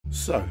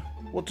So,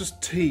 what does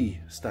T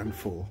stand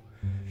for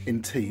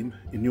in team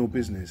in your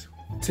business?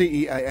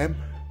 TEAM.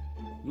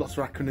 Lots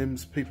of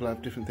acronyms. People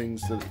have different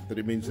things that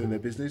it means in their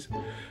business.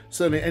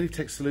 Certainly, at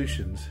Anytech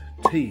Solutions,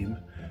 team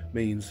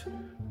means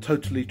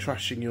totally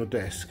trashing your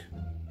desk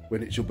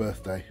when it's your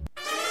birthday.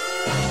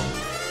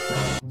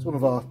 It's one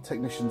of our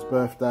technicians'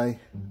 birthday,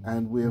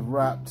 and we have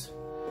wrapped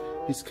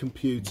his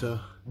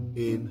computer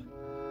in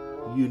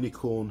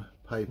unicorn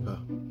paper.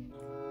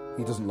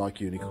 He doesn't like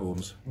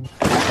unicorns.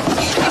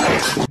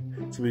 It's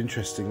going to be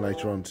interesting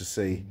later on to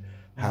see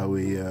how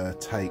he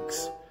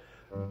takes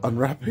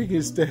unwrapping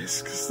his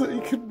desk so that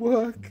he can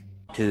work.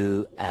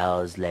 2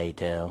 hours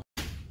later.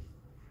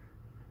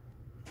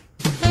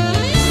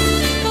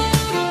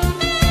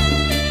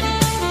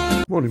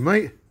 Morning,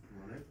 mate.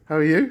 Morning. How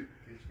are you?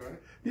 Good,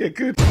 Yeah,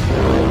 good.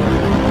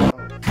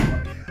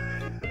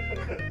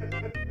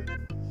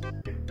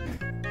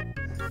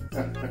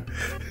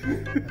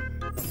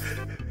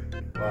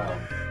 Wow.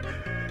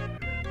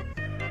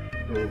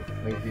 Cool,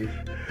 thank you.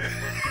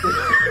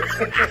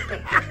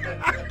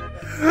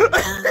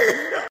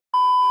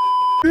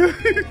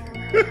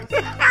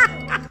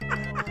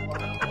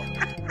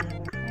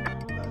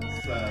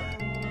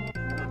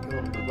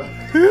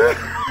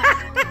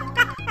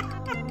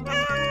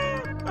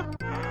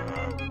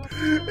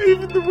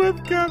 Even the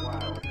webcam.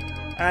 Wow.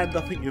 And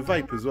I think your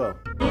vape as well.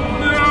 No!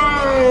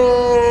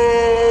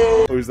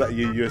 Or is that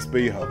your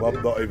USB hub?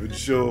 I'm not even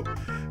sure.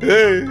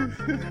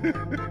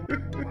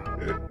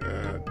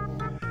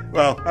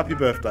 Well, happy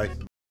birthday.